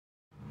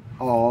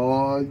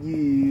Oh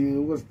yeah,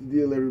 what's the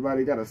deal,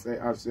 everybody? Gotta say,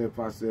 I said,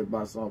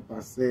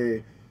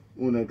 passe,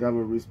 una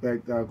cover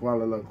respect,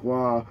 quala la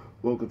qua.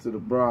 Welcome to the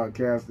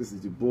broadcast. This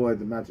is your boy,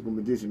 the Magical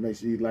Magician. Make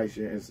sure you like,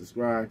 share, and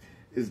subscribe.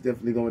 It's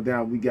definitely going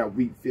down. We got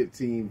Week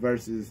 15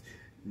 versus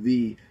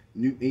the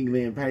New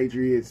England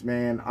Patriots,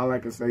 man. All I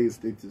can say is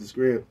stick to the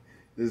script.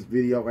 This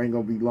video ain't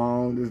gonna be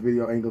long. This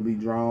video ain't gonna be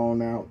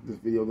drawn out. This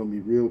video gonna be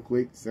real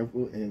quick,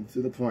 simple, and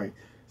to the point.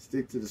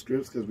 Stick to the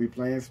scripts because we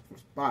playing for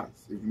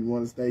spots. If you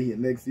want to stay here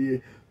next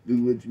year,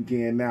 do what you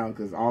can now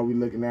because all we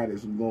looking at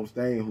is who's going to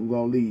stay and who's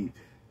going to leave.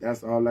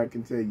 That's all I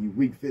can tell you.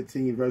 Week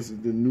 15 versus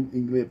the New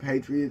England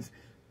Patriots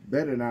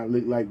better not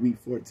look like Week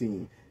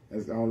 14.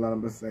 That's all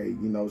I'm going to say.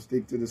 You know,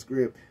 stick to the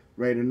script.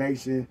 Raider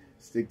Nation,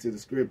 stick to the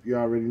script. You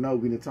already know.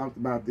 We done talked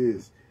about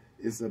this.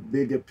 It's a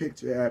bigger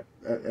picture.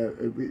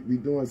 We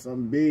doing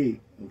something big,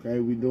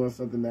 okay? We doing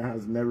something that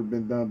has never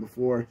been done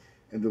before,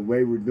 and the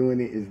way we're doing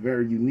it is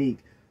very unique.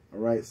 All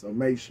right, so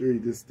make sure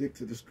you just stick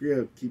to the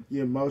script. Keep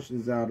your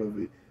emotions out of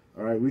it.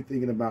 All right, we're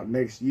thinking about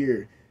next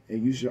year,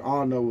 and you should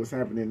all know what's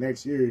happening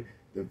next year.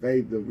 The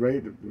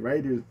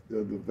Raiders,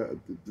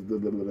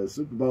 the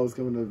Super Bowl is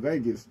coming to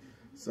Vegas,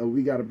 so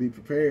we got to be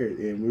prepared.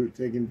 And we're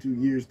taking 3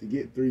 years to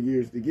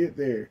get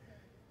there.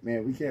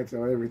 Man, we can't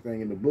tell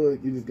everything in the book.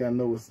 You just gotta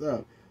know what's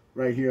up.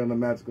 Right here on the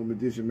Magical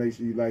Magician. Make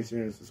sure you like,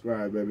 share, and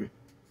subscribe, baby.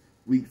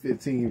 Week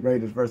 15,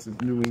 Raiders versus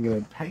New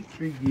England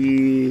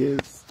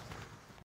Patriots.